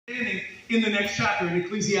in the next chapter, in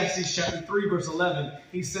Ecclesiastes chapter 3, verse 11,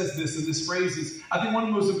 he says this, and this phrase is, I think, one of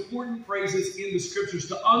the most important phrases in the scriptures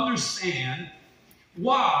to understand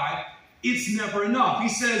why it's never enough. He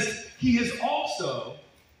says, he has also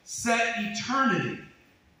set eternity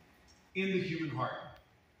in the human heart.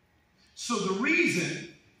 So the reason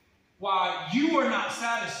why you are not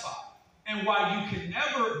satisfied and why you can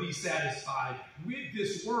never be satisfied with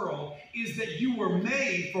this world is that you were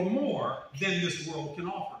made for more than this world can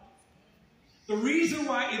offer. The reason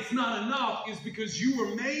why it's not enough is because you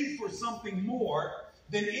were made for something more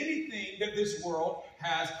than anything that this world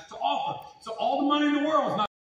has to offer. So all the money in the world is not